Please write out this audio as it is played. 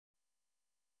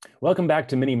Welcome back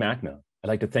to Mini MACNA. I'd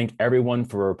like to thank everyone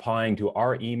for replying to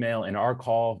our email and our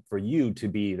call for you to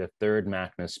be the third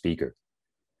MACNA speaker.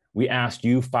 We asked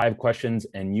you 5 questions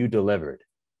and you delivered.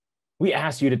 We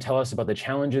asked you to tell us about the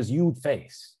challenges you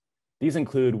face. These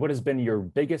include what has been your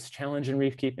biggest challenge in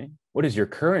reef keeping? What is your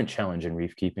current challenge in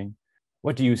reef keeping?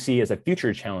 What do you see as a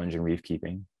future challenge in reef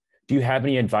keeping? Do you have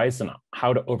any advice on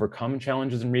how to overcome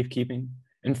challenges in reef keeping?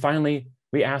 And finally,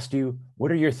 we asked you, what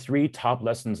are your 3 top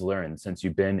lessons learned since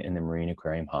you've been in the marine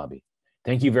aquarium hobby?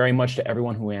 Thank you very much to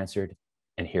everyone who answered,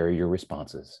 and here are your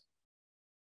responses.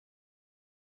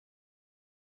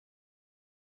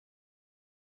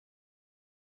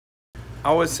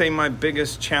 I would say my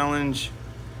biggest challenge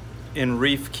in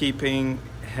reef keeping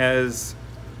has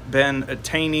been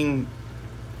attaining,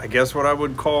 I guess what I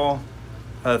would call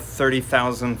a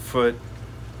 30,000 foot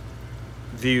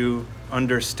view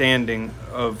understanding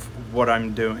of what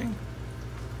I'm doing.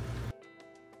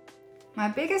 My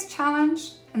biggest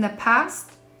challenge in the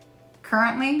past,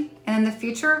 currently, and in the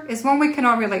future is one we can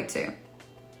all relate to.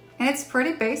 And it's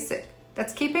pretty basic.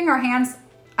 That's keeping our hands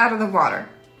out of the water.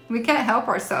 We can't help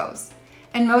ourselves.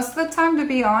 And most of the time, to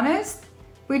be honest,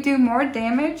 we do more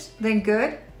damage than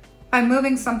good by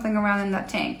moving something around in that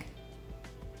tank.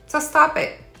 So stop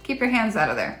it. Keep your hands out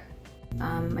of there.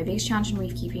 My biggest challenge in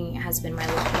reef keeping has been my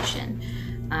location.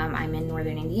 I'm in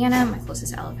northern Indiana. My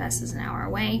closest LFS is an hour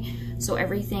away. So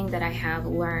everything that I have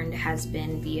learned has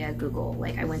been via Google.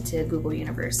 Like I went to Google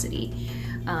University.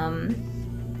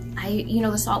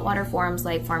 The saltwater forums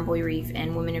like Farm Boy Reef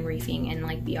and Women in Reefing and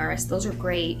like BRS, those are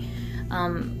great.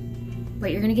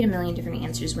 But you're gonna get a million different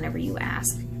answers whenever you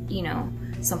ask,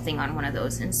 something on one of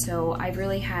those. And so I've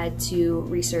really had to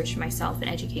research myself and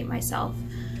educate myself.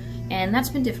 And that's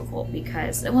been difficult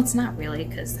because, well, it's not really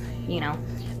because,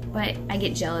 but I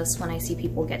get jealous when I see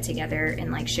people get together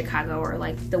in like Chicago or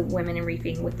like the Women in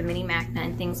Reefing with the Mini MACNA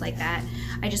and things like that.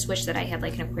 I just wish that I had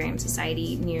like an aquarium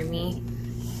society near me.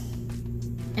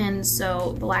 And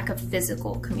so the lack of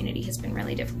physical community has been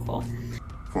really difficult.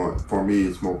 For me,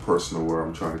 it's more personal where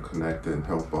I'm trying to connect and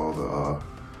help all the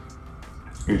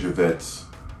injured vets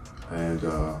and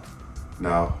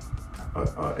now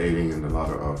aiding in a lot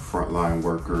of frontline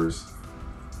workers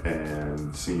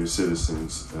and senior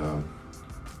citizens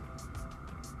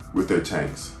with their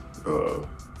tanks. Some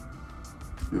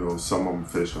of them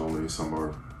fish only, some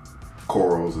are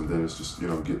corals, and then it's just,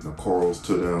 getting the corals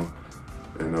to them.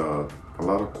 And a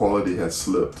lot of quality has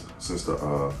slipped since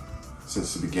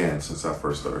it began, since I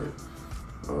first started.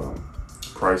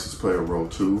 Prices play a role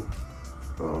too.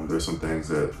 There's some things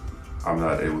that I'm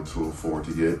not able to afford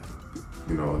to get,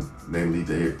 namely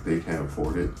they can't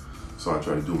afford it. So I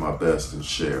try to do my best and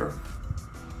share.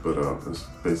 But it's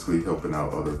basically helping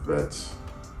out other vets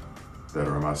that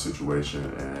are in my situation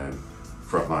and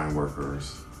frontline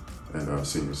workers and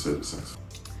senior citizens.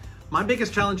 My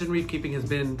biggest challenge in reef keeping has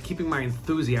been keeping my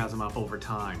enthusiasm up over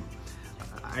time.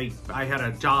 I had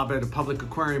a job at a public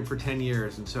aquarium for 10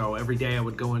 years, and so every day I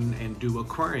would go in and do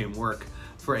aquarium work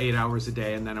for 8 hours a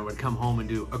day, and then I would come home and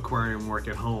do aquarium work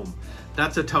at home.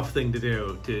 That's a tough thing to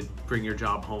do, to bring your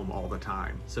job home all the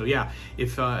time. So yeah,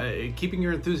 if keeping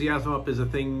your enthusiasm up is a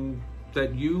thing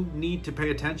that you need to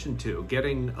pay attention to,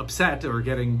 getting upset or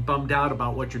getting bummed out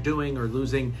about what you're doing or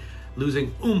losing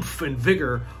oomph and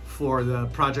vigor for the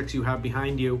projects you have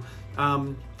behind you,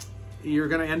 you're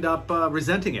going to end up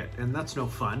resenting it, and that's no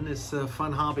fun. It's a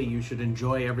fun hobby. You should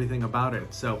enjoy everything about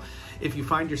it. So if you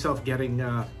find yourself getting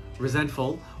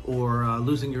resentful or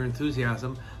losing your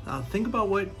enthusiasm, think about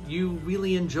what you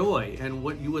really enjoy and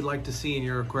what you would like to see in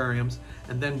your aquariums,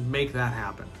 and then make that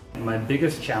happen. My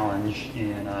biggest challenge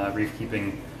in reef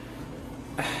keeping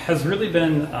has really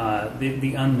been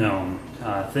the unknown,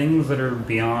 things that are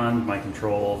beyond my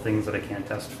control, things that I can't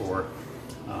test for.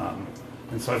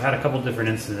 And so I've had a couple different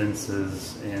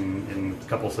incidences in a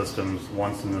couple systems,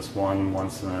 once in this one,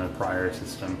 once in a prior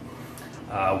system,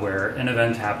 where an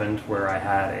event happened where I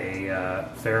had a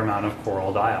fair amount of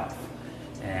coral die off.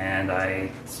 And I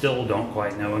still don't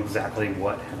quite know exactly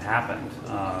what had happened.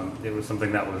 It was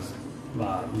something that was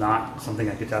not something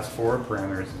I could test for.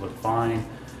 Parameters looked fine.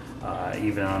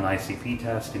 Even on an ICP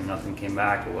test, nothing came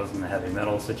back. It wasn't a heavy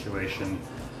metal situation.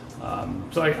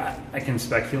 So I can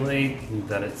speculate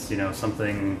that it's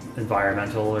something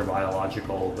environmental or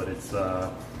biological, but it's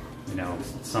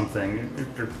something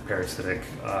parasitic.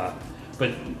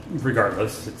 But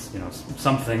regardless, it's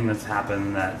something that's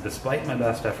happened that, despite my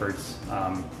best efforts,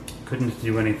 couldn't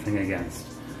do anything against.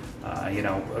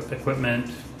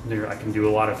 Equipment. I can do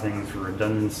a lot of things for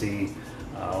redundancy.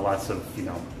 Lots of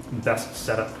best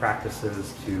setup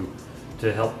practices to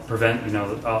to help prevent, you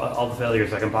know, all the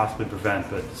failures I can possibly prevent,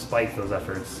 but despite those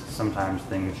efforts, sometimes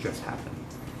things just happen.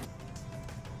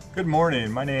 Good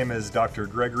morning, my name is Dr.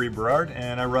 Gregory Berard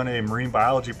and I run a marine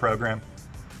biology program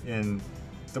in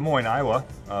Des Moines, Iowa,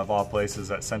 of all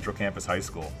places, at Central Campus High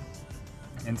School.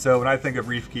 And so when I think of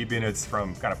reef keeping, it's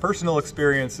from kind of personal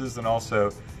experiences and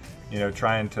also, you know,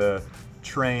 trying to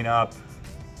train up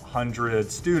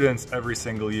 100 students every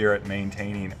single year at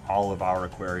maintaining all of our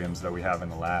aquariums that we have in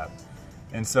the lab.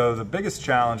 And so the biggest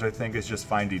challenge, I think, is just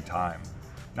finding time.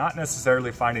 Not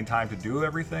necessarily finding time to do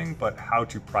everything, but how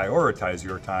to prioritize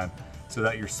your time so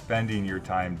that you're spending your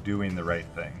time doing the right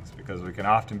things. Because we can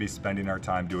often be spending our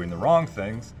time doing the wrong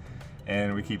things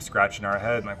and we keep scratching our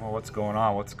head like, well, what's going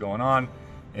on? What's going on?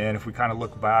 And if we kind of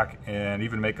look back and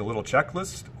even make a little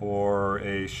checklist or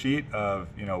a sheet of,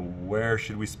 you know, where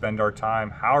should we spend our time?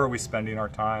 How are we spending our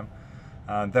time?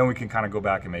 Then we can kind of go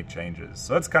back and make changes.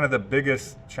 So that's kind of the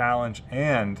biggest challenge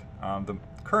and the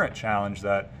current challenge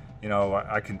that, you know,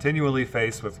 I continually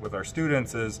face with our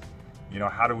students is, you know,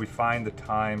 how do we find the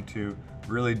time to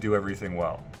really do everything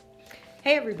well?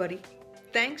 Hey everybody,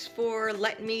 thanks for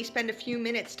letting me spend a few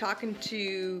minutes talking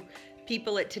to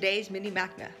people at today's Mini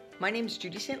MACNA. My name is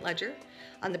Judy St. Ledger.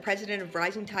 I'm the president of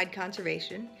Rising Tide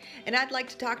Conservation, and I'd like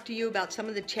to talk to you about some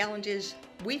of the challenges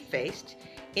we've faced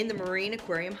in the marine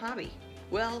aquarium hobby.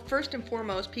 Well, first and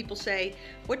foremost, people say,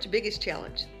 what's your biggest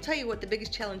challenge? I'll tell you what the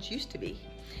biggest challenge used to be.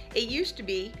 It used to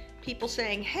be people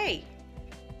saying, hey,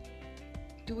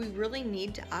 do we really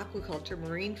need to aquaculture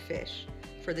marine fish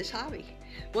for this hobby?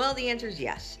 Well, the answer is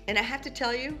yes. And I have to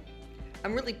tell you,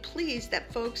 I'm really pleased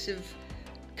that folks have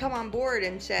come on board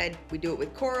and said, we do it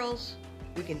with corals,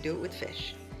 we can do it with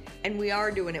fish. And we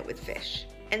are doing it with fish.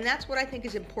 And that's what I think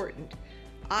is important.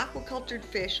 Aquacultured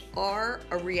fish are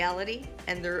a reality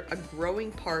and they're a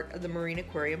growing part of the marine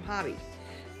aquarium hobby.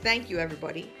 Thank you,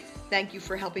 everybody. Thank you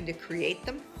for helping to create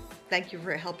them. Thank you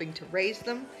for helping to raise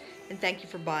them. And thank you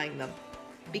for buying them,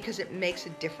 because it makes a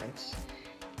difference.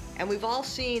 And we've all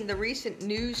seen the recent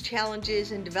news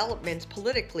challenges and developments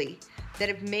politically that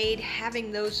have made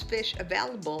having those fish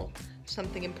available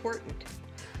something important.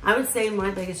 I would say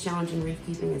my biggest challenge in reef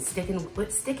keeping is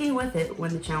sticking with it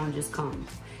when the challenges come.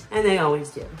 And they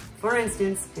always do. For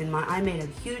instance, I made a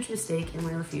huge mistake in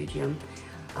my refugium.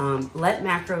 Let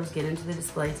macros get into the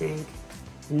display tank.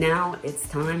 Now it's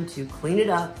time to clean it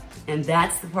up. And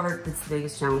that's the part that's the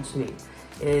biggest challenge to me,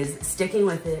 is sticking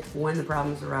with it when the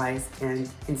problems arise and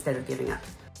instead of giving up.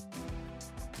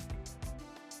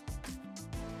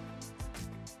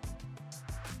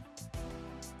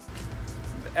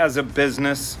 As a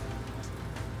business,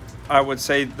 I would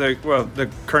say the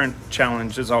current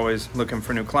challenge is always looking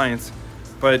for new clients,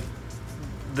 but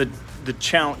the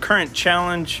current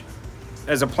challenge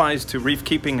as applies to reef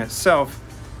keeping itself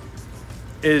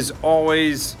is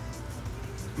always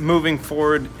moving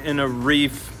forward in a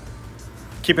reef,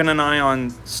 keeping an eye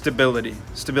on stability.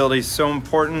 Stability is so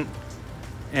important,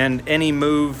 and any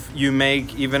move you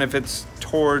make, even if it's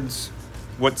towards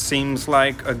what seems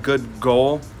like a good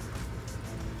goal,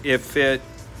 if it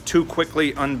too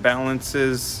quickly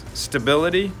unbalances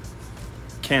stability,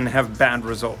 can have bad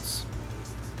results.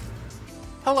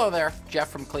 Hello there, Jeff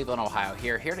from Cleveland, Ohio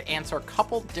here to answer a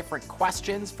couple different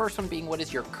questions. First one being, what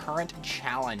is your current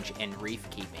challenge in reef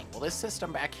keeping? Well, this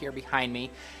system back here behind me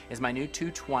is my new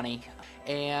 220,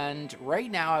 and right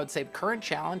now I would say the current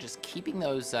challenge is keeping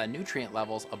those nutrient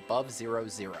levels above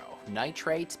 0.0.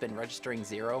 Nitrate's been registering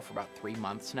 0 for about 3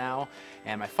 months now,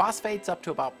 and my phosphate's up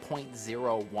to about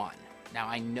 0.01. Now,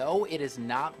 I know it is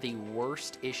not the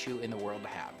worst issue in the world to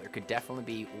have. There could definitely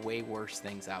be way worse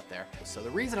things out there. So the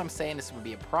reason I'm saying this would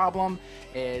be a problem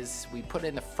is we put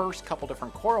in the first couple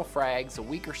different coral frags a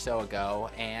week or so ago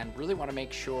and really want to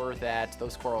make sure that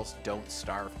those corals don't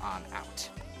starve on out.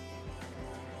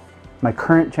 My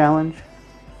current challenge,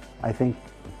 I think,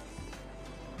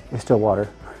 is still water.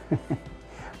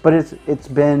 But it's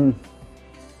been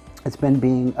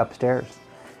being upstairs,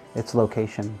 its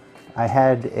location. I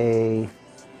had a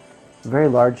very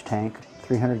large tank,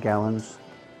 300 gallons,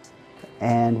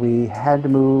 and we had to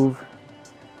move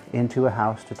into a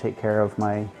house to take care of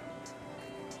my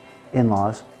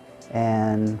in-laws,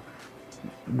 and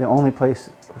the only place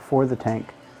for the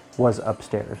tank was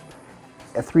upstairs.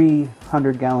 A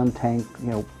 300-gallon tank,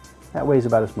 you know, that weighs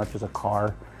about as much as a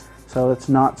car, so it's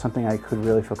not something I could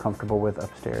really feel comfortable with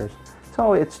upstairs.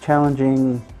 So it's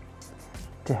challenging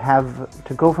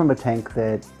to go from a tank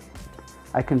that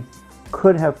I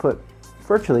could have put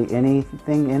virtually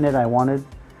anything in it I wanted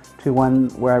to one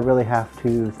where I really have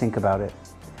to think about it.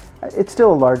 It's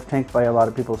still a large tank by a lot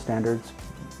of people's standards,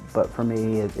 but for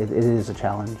me it is a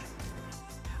challenge.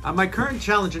 My current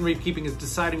challenge in reef keeping is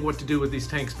deciding what to do with these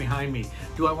tanks behind me.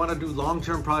 Do I want to do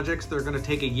long-term projects that are going to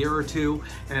take a year or two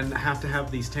and have to have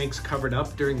these tanks covered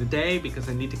up during the day because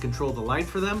I need to control the light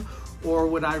for them? Or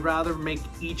would I rather make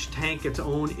each tank its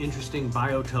own interesting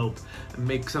biotope and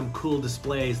make some cool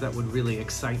displays that would really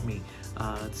excite me?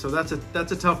 So that's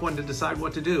a tough one to decide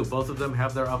what to do. Both of them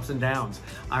have their ups and downs.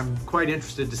 I'm quite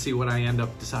interested to see what I end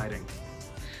up deciding.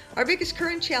 Our biggest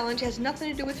current challenge has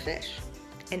nothing to do with fish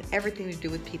and everything to do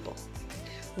with people.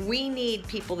 We need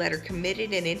people that are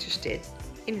committed and interested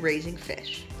in raising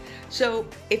fish. So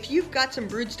if you've got some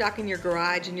broodstock in your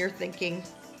garage and you're thinking,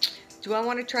 do I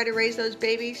want to try to raise those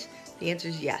babies? The answer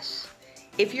is yes.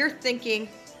 If you're thinking,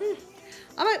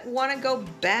 I might want to go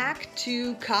back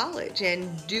to college and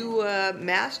do a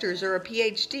master's or a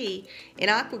PhD in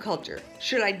aquaculture,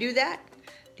 should I do that?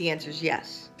 The answer is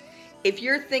yes. If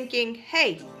you're thinking,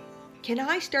 hey, can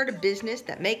I start a business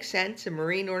that makes sense in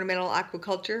marine ornamental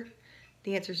aquaculture?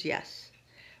 The answer is yes.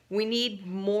 We need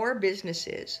more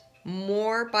businesses,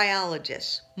 more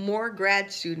biologists, more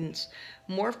grad students,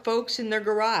 more folks in their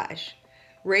garage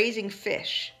raising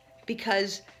fish,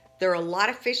 because there are a lot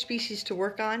of fish species to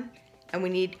work on, and we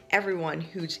need everyone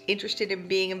who's interested in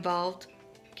being involved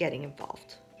getting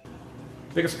involved.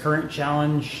 Biggest current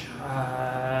challenge,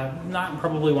 not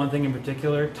probably one thing in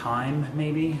particular, time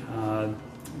maybe.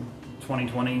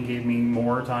 2020 gave me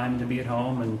more time to be at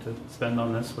home and to spend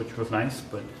on this, which was nice,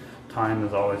 but time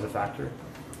is always a factor.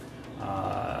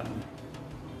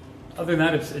 Other than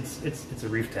that, it's a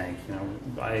reef tank. You know,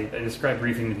 I describe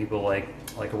reefing to people like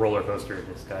a roller coaster.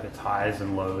 It's got its highs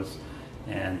and lows,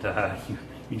 and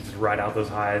you just ride out those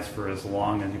highs for as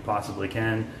long as you possibly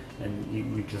can, and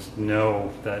you just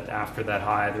know that after that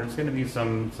high, there's going to be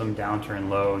some downturn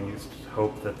low, and you just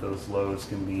hope that those lows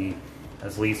can be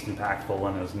as least impactful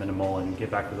and as minimal, and get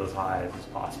back to those highs as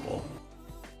possible.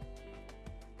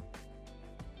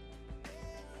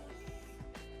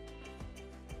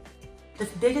 The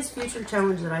biggest future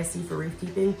challenge that I see for reef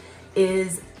keeping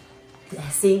is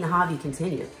seeing the hobby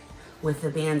continue with the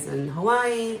bans in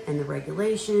Hawaii and the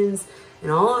regulations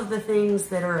and all of the things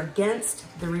that are against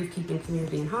the reef keeping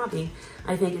community and hobby.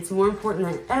 I think it's more important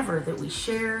than ever that we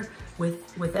share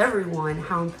with everyone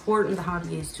how important the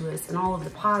hobby is to us and all of the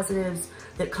positives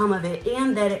that come of it,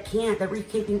 and that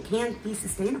reef keeping can be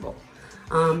sustainable.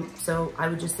 So I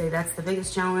would just say that's the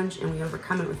biggest challenge, and we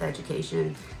overcome it with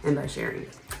education and by sharing.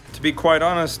 To be quite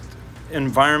honest,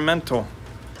 environmental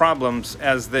problems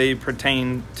as they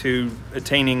pertain to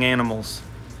attaining animals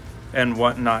and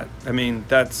whatnot. I mean,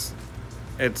 it's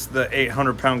the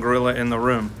 800-pound gorilla in the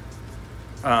room.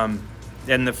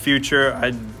 In the future,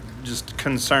 I'm just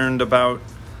concerned about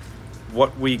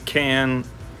what we can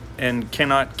and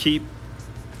cannot keep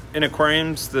in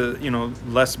aquariums.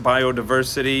 Less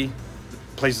biodiversity.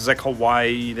 Places like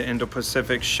Hawaii, the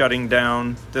Indo-Pacific shutting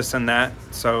down, this and that.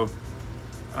 So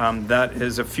that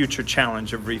is a future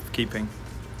challenge of reef keeping.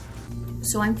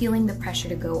 So I'm feeling the pressure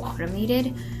to go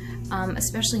automated,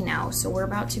 especially now. So we're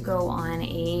about to go on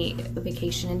a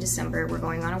vacation in December. We're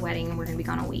going on a wedding and we're gonna be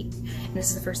gone a week. And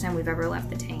this is the first time we've ever left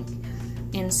the tank.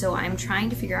 And so I'm trying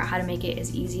to figure out how to make it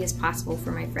as easy as possible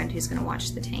for my friend who's gonna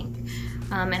watch the tank.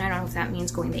 And I don't know if that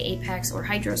means going the Apex or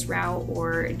Hydros route,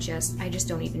 or I just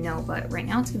don't even know. But right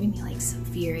now it's giving me like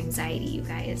severe anxiety, you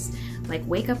guys. Like,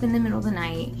 wake up in the middle of the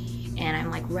night and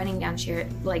I'm like running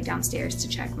downstairs to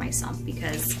check my sump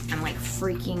because I'm like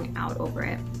freaking out over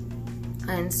it.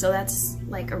 And so that's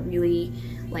like a really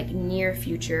near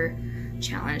future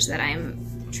challenge that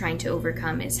I'm trying to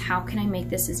overcome, is how can I make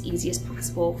this as easy as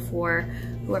possible for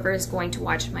whoever is going to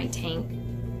watch my tank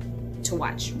to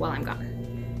watch while I'm gone.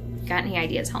 Got any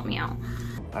ideas? Help me out.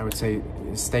 I would say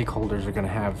stakeholders are going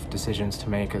to have decisions to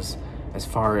make as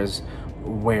far as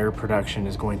where production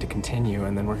is going to continue,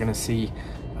 and then we're going to see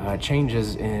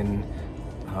changes in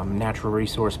natural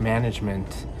resource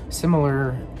management,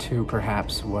 similar to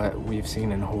perhaps what we've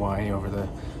seen in Hawaii over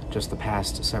just the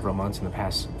past several months and the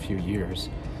past few years.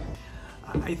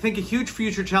 I think a huge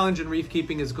future challenge in reef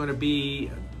keeping is going to be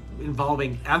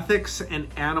involving ethics and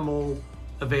animal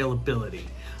availability.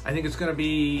 I think it's going to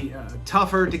be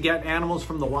tougher to get animals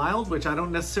from the wild, which I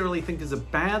don't necessarily think is a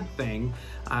bad thing.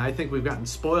 I think we've gotten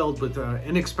spoiled with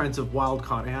inexpensive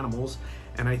wild-caught animals,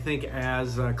 and I think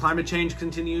as climate change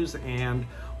continues, and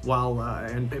while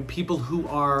and people who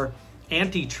are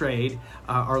anti-trade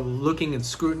are looking and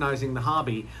scrutinizing the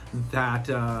hobby that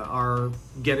are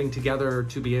getting together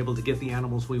to be able to get the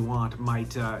animals we want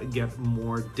might get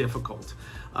more difficult.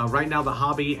 Right now the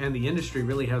hobby and the industry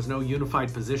really has no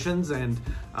unified positions and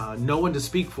no one to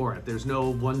speak for it. There's no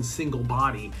one single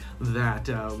body that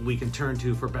we can turn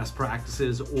to for best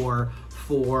practices or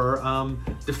for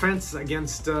defense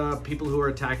against people who are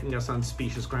attacking us on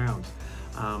specious grounds.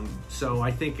 So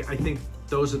I think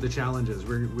those are the challenges.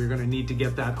 We're going to need to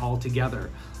get that all together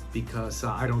because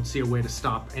I don't see a way to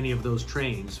stop any of those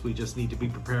trains. We just need to be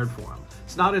prepared for them.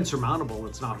 It's not insurmountable,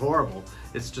 it's not horrible,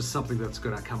 it's just something that's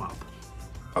going to come up.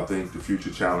 I think the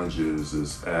future challenge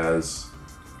is as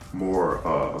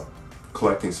more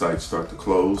collecting sites start to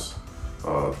close,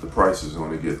 the price is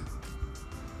going to get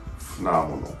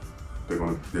phenomenal. They're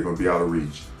going to be out of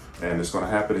reach, and it's going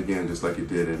to happen again just like it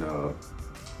did in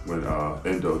when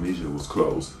Indonesia was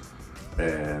closed.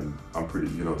 And I'm pretty,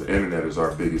 the internet is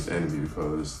our biggest enemy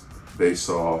because they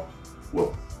saw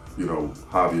what,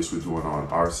 hobbyists were doing on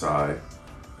our side.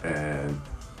 And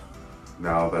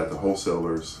now that the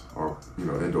wholesalers are,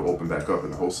 Indo opened back up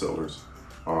and the wholesalers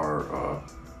are,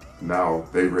 now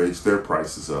they raised their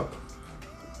prices up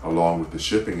along with the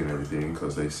shipping and everything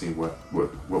because they seen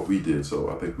what we did. So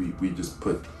I think we just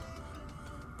put,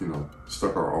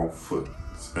 stuck our own foot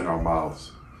in our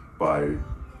mouths by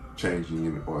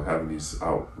changing or having these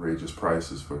outrageous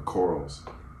prices for corals,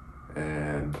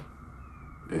 and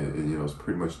it's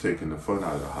pretty much taking the fun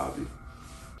out of the hobby.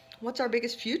 What's our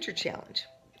biggest future challenge?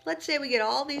 Let's say we get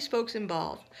all these folks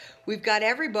involved. We've got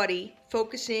everybody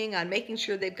focusing on making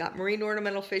sure they've got marine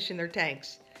ornamental fish in their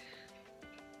tanks.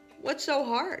 What's so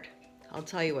hard? I'll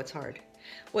tell you what's hard.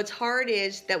 What's hard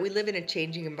is that we live in a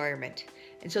changing environment,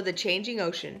 and so the changing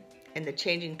ocean and the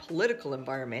changing political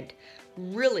environment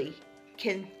really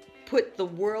can put the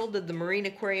world of the marine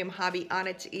aquarium hobby on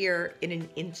its ear in an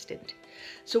instant.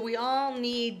 So we all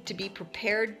need to be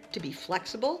prepared to be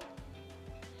flexible,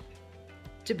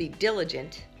 to be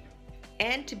diligent,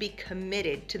 and to be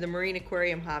committed to the marine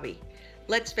aquarium hobby.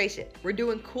 Let's face it, we're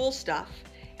doing cool stuff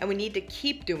and we need to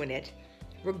keep doing it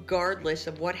regardless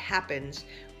of what happens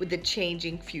with the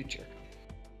changing future.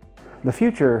 The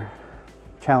future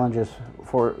challenges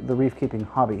for the reef keeping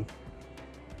hobby,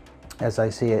 as I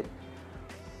see it,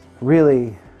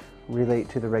 really relate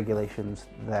to the regulations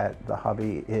that the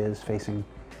hobby is facing.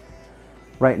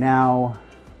 Right now,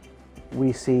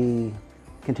 we see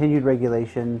continued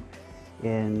regulation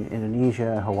in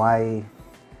Indonesia, Hawaii,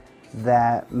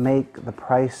 that make the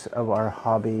price of our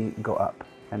hobby go up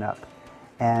and up,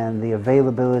 and the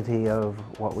availability of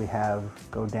what we have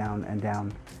go down and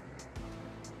down.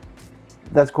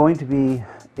 That's going to be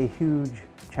a huge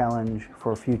challenge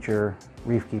for future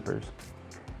reef keepers.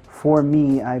 For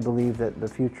me, I believe that the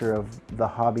future of the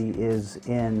hobby is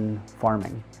in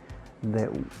farming.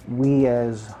 That we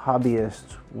as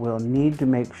hobbyists will need to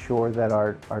make sure that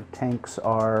our tanks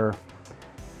are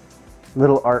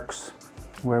little arcs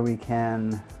where we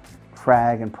can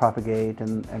frag and propagate,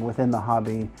 and within the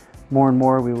hobby, more and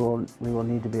more we will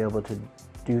need to be able to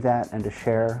do that and to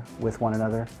share with one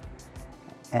another.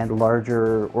 And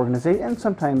larger organizations, and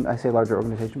sometimes I say larger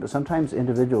organizations, but sometimes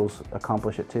individuals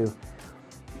accomplish it too,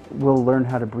 will learn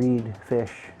how to breed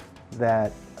fish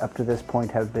that up to this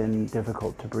point have been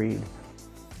difficult to breed.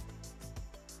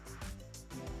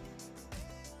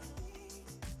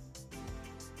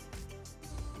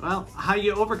 Well, how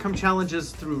you overcome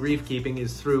challenges through reef keeping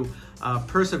is through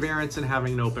perseverance and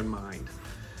having an open mind.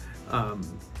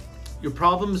 Your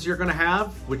problems you're going to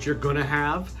have, which you're going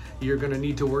to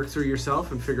need to work through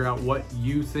yourself and figure out what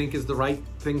you think is the right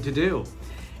thing to do.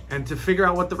 And to figure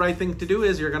out what the right thing to do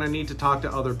is, you're going to need to talk to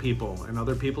other people, and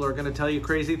other people are going to tell you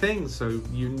crazy things. So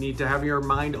you need to have your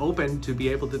mind open to be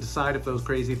able to decide if those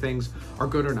crazy things are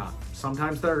good or not.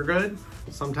 Sometimes they're good,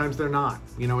 sometimes they're not.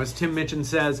 As Tim Minchin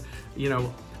says,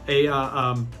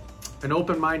 an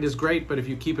open mind is great, but if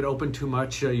you keep it open too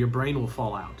much, your brain will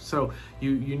fall out. So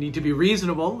you need to be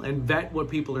reasonable and vet what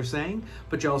people are saying,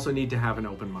 but you also need to have an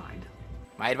open mind.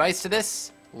 My advice to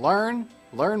this: learn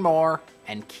more,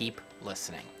 and keep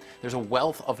listening. There's a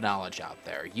wealth of knowledge out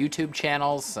there. YouTube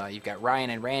channels, you've got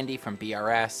Ryan and Randy from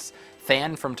BRS,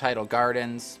 Than from Tidal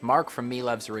Gardens, Mark from Me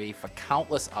Loves Reef,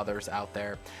 countless others out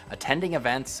there. Attending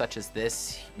events such as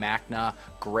this, MACNA,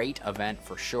 great event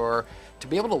for sure, to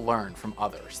be able to learn from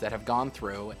others that have gone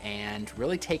through and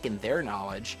really taken their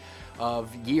knowledge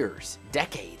of years,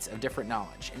 decades of different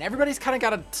knowledge. And everybody's kind of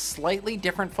got a slightly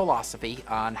different philosophy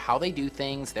on how they do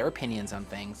things, their opinions on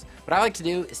things. What I like to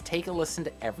do is take a listen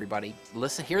to everybody,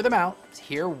 hear them out,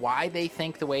 hear why they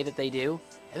think the way that they do,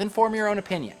 and then form your own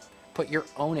opinion. Put put your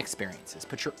own experiences,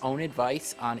 put your own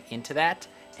advice into that,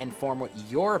 and form what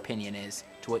your opinion is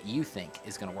to what you think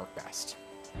is going to work best.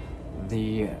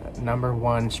 The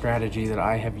 #1 strategy that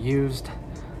I have used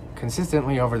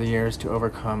consistently over the years to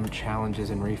overcome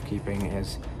challenges in reef keeping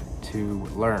is to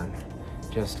learn.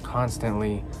 Just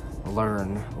constantly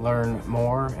learn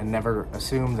more, and never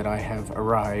assume that I have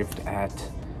arrived at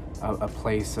a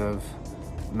place of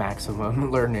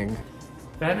maximum learning.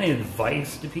 If I have any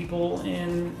advice to people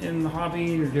in the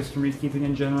hobby or just in reef keeping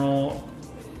in general,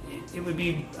 it would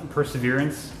be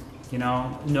perseverance. You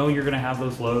know you're going to have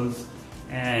those lows,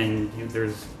 and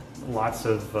there's lots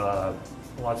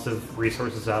of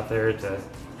resources out there to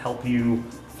help you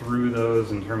through those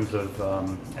in terms of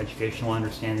educational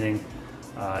understanding.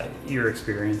 Your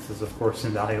experience is of course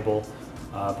invaluable,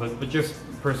 but just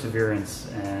perseverance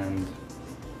and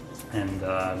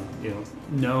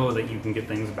know that you can get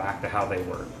things back to how they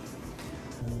were.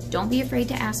 Don't be afraid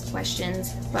to ask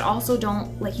questions, but also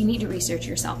you need to research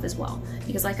yourself as well.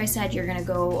 Because like I said, you're gonna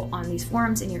go on these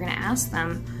forums and you're gonna ask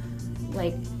them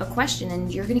like a question,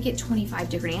 and you're gonna get 25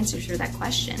 different answers for that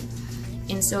question.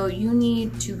 And so you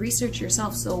need to research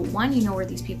yourself. So one, you know where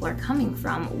these people are coming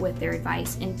from with their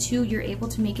advice, and two, you're able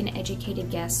to make an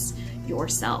educated guess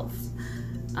yourself.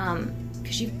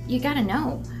 Because you gotta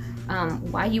know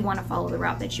why you wanna follow the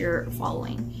route that you're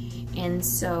following. And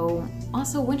so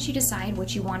also, once you decide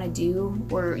what you want to do,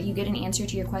 or you get an answer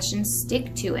to your question,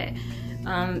 stick to it,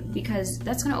 because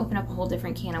that's going to open up a whole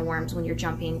different can of worms when you're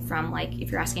jumping from, like,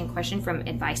 if you're asking a question from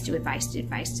advice to advice to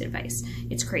advice to advice.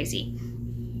 It's crazy.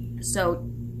 So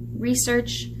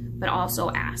research, but also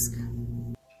ask.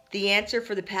 The answer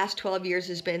for the past 12 years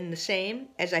has been the same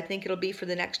as I think it'll be for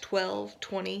the next 12,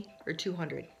 20, or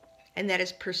 200. And that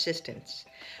is persistence.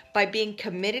 By being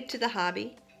committed to the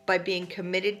hobby, by being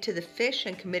committed to the fish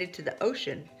and committed to the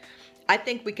ocean, I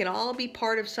think we can all be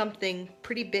part of something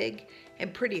pretty big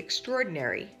and pretty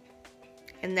extraordinary.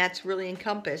 And that's really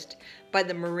encompassed by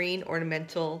the marine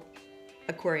ornamental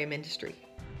aquarium industry.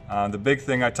 The big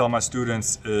thing I tell my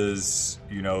students is,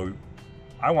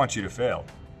 I want you to fail.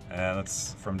 And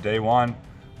that's from day one.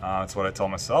 That's what I tell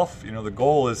myself. The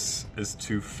goal is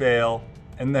to fail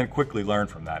and then quickly learn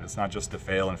from that. It's not just to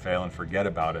fail and forget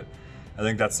about it. I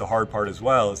think that's the hard part as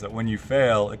well, is that when you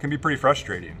fail, it can be pretty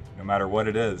frustrating, no matter what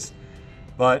it is.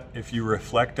 But if you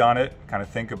reflect on it, kind of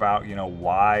think about,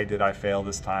 why did I fail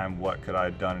this time? What could I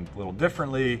have done a little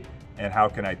differently? And how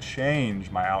can I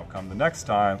change my outcome the next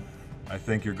time? I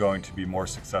think you're going to be more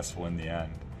successful in the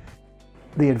end.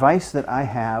 The advice that I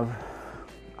have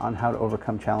on how to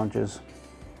overcome challenges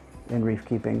in reef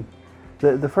keeping,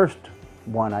 the first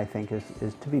one I think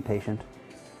is to be patient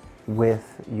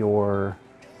with your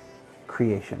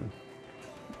creation.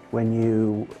 When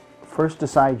you first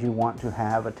decide you want to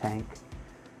have a tank,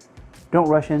 don't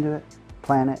rush into it,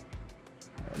 plan it.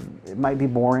 It might be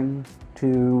boring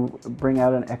to bring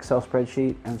out an Excel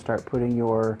spreadsheet and start putting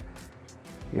your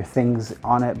things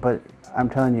on it, but I'm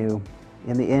telling you,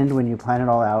 in the end, when you plan it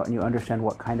all out and you understand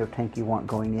what kind of tank you want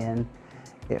going in,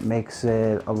 it makes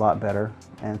it a lot better.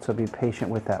 And so be patient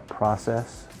with that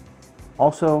process.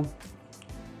 Also,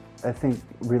 I think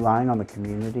relying on the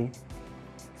community.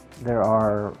 There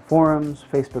are forums,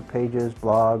 Facebook pages,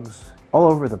 blogs,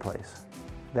 all over the place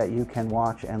that you can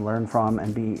watch and learn from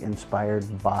and be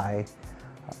inspired by.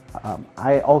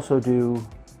 I also do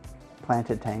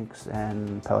planted tanks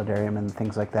and pelletarium and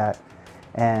things like that.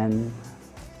 And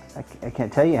I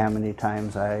can't tell you how many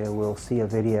times I will see a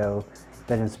video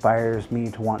that inspires me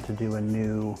to want to do a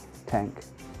new tank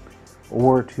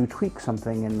or to tweak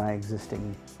something in my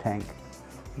existing tank.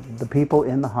 The people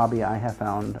in the hobby, I have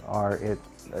found, are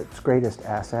its greatest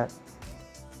asset.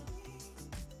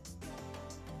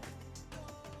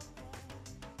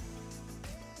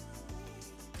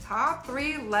 Top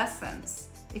 3 lessons.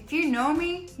 If you know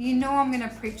me, you know I'm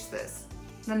gonna preach this.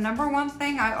 The #1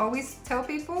 thing I always tell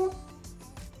people,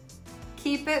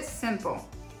 keep it simple.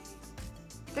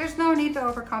 There's no need to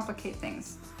overcomplicate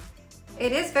things.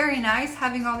 It is very nice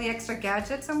having all the extra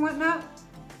gadgets and whatnot,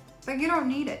 but you don't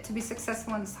need it to be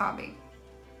successful in this hobby.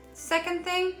 Second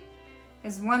thing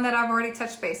is one that I've already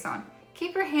touched base on.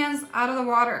 Keep your hands out of the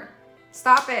water.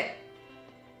 Stop it.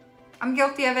 I'm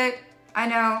guilty of it. I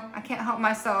know, I can't help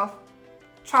myself.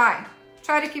 Try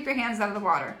to keep your hands out of the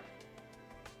water.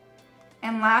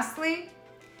 And lastly,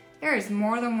 there is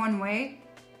more than one way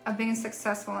of being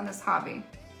successful in this hobby.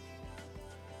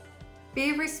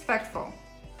 Be respectful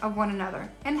of one another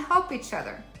and help each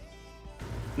other.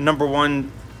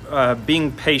 #1,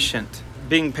 being patient.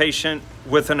 Being patient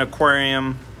with an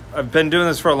aquarium. I've been doing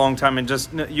this for a long time, and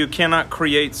you cannot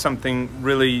create something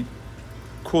really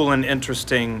cool and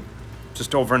interesting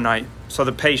just overnight. So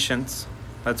the patience,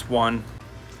 that's one.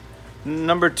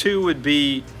 Number two would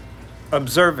be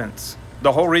observance.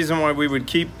 The whole reason why we would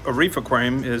keep a reef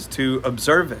aquarium is to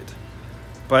observe it.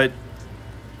 But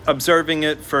observing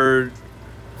it for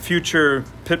future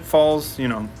pitfalls, you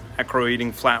know, acro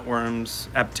eating flatworms,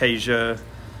 aptasia,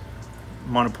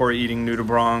 monopore eating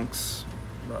nudibranchs,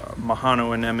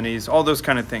 Mahano anemones, all those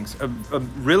kind of things.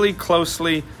 Really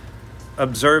closely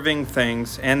observing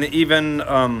things, and even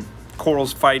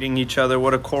corals fighting each other,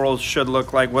 what a coral should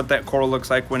look like, what that coral looks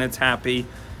like when it's happy,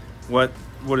 what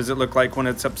does it look like when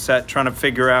it's upset, trying to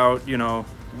figure out, you know,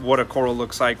 what a coral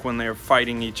looks like when they're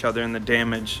fighting each other and the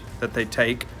damage that they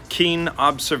take. Keen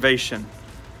observation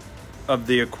of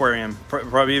the aquarium,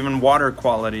 probably even water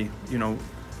quality, you know,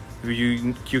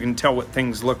 you can tell what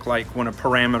things look like when a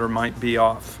parameter might be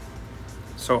off.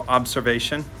 So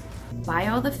observation. Buy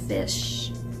all the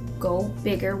fish, go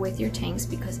bigger with your tanks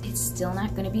because it's still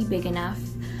not going to be big enough.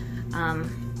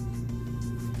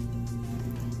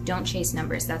 Don't chase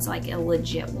numbers. That's like a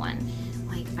legit one.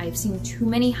 Like, I've seen too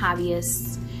many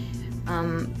hobbyists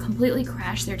completely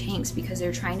crash their tanks because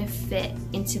they're trying to fit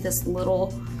into this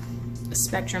little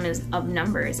spectrum of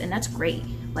numbers, and that's great.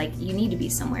 Like, you need to be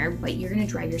somewhere, but you're gonna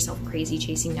drive yourself crazy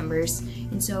chasing numbers.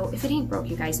 And so if it ain't broke,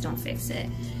 you guys don't fix it.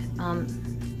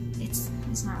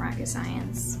 It's not rocket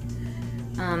science.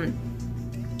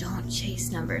 Don't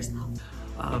chase numbers.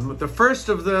 The first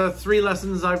of the 3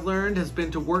 lessons I've learned has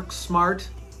been to work smart,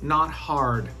 not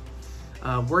hard.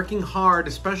 Working hard,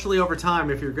 especially over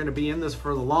time, if you're gonna be in this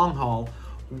for the long haul,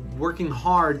 working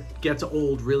hard gets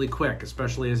old really quick,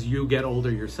 especially as you get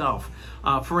older yourself.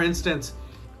 For instance,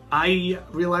 I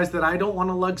realized that I don't want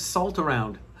to lug salt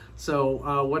around.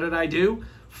 So what did I do?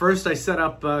 First, I set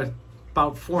up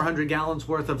about 400 gallons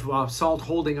worth of salt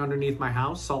holding underneath my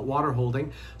house, salt water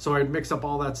holding. So I'd mix up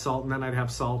all that salt, and then I'd have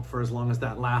salt for as long as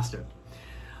that lasted.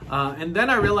 And then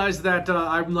I realized that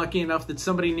I'm lucky enough that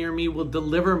somebody near me will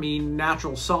deliver me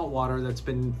natural salt water that's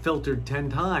been filtered 10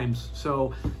 times.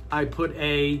 So I put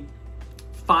a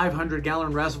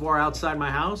 500-gallon reservoir outside my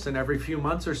house, and every few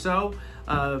months or so,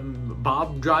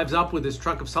 Bob drives up with his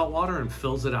truck of salt water and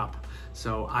fills it up.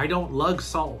 So I don't lug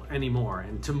salt anymore.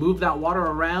 And to move that water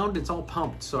around, it's all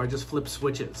pumped. So I just flip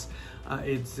switches.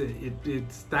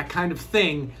 It's that kind of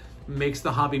thing makes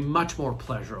the hobby much more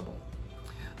pleasurable.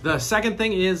 The second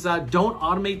thing is don't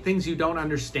automate things you don't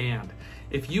understand.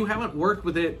 If you haven't worked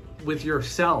with it with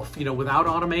yourself, you know, without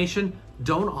automation,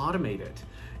 don't automate it.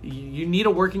 You need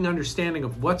a working understanding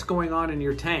of what's going on in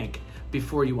your tank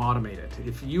before you automate it.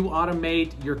 If you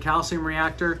automate your calcium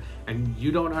reactor and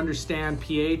you don't understand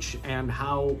pH and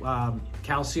how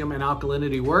calcium and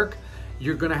alkalinity work,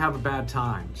 you're gonna have a bad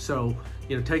time. So,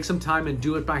 you know, take some time and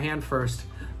do it by hand first,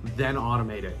 then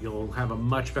automate it. You'll have a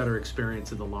much better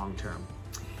experience in the long term.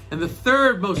 And the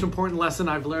third most important lesson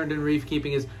I've learned in reef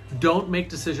keeping is don't make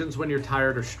decisions when you're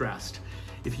tired or stressed.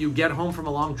 If you get home from a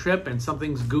long trip and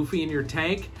something's goofy in your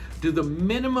tank, do the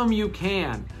minimum you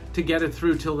can to get it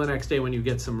through till the next day when you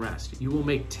get some rest. You will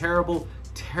make terrible,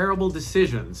 terrible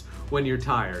decisions when you're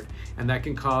tired, and that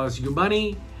can cause you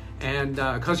money and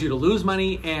cause you to lose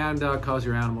money and cause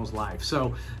your animal's life.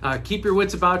 So keep your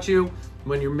wits about you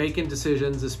when you're making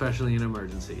decisions, especially in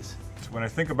emergencies. When I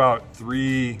think about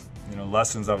 3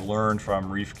 lessons I've learned from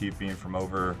reef keeping from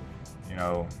over,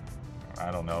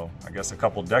 I don't know, I guess a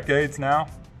couple decades now,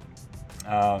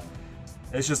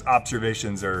 it's just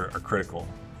observations are critical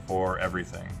for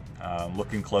everything.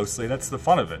 Looking closely, that's the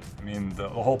fun of it. I mean, the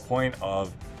whole point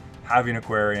of having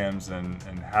aquariums and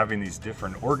having these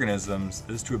different organisms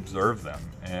is to observe them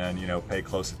and, pay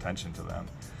close attention to them.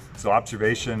 So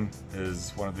observation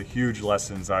is one of the huge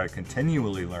lessons I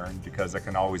continually learn because I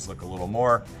can always look a little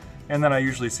more, and then I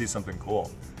usually see something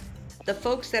cool. The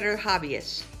folks that are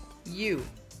hobbyists, you,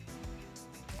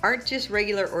 aren't just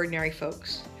regular ordinary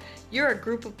folks. You're a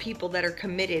group of people that are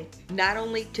committed not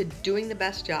only to doing the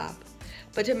best job,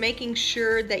 but to making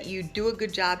sure that you do a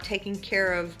good job taking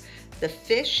care of the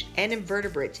fish and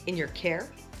invertebrates in your care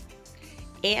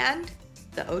and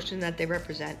the ocean that they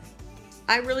represent.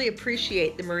 I really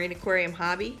appreciate the marine aquarium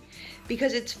hobby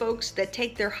because it's folks that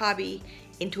take their hobby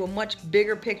into a much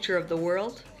bigger picture of the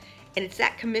world, and it's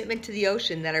that commitment to the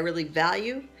ocean that I really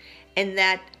value and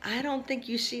that I don't think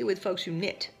you see with folks who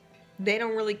knit. They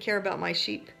don't really care about my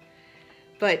sheep.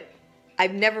 But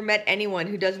I've never met anyone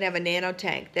who doesn't have a nano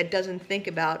tank that doesn't think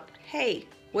about, hey,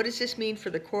 what does this mean for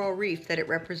the coral reef that it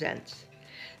represents?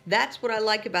 That's what I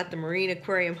like about the marine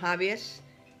aquarium hobbyists,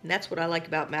 and that's what I like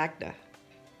about MACNA.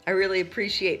 I really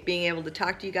appreciate being able to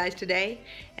talk to you guys today,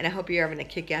 and I hope you're having a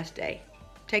kick-ass day.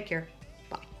 Take care.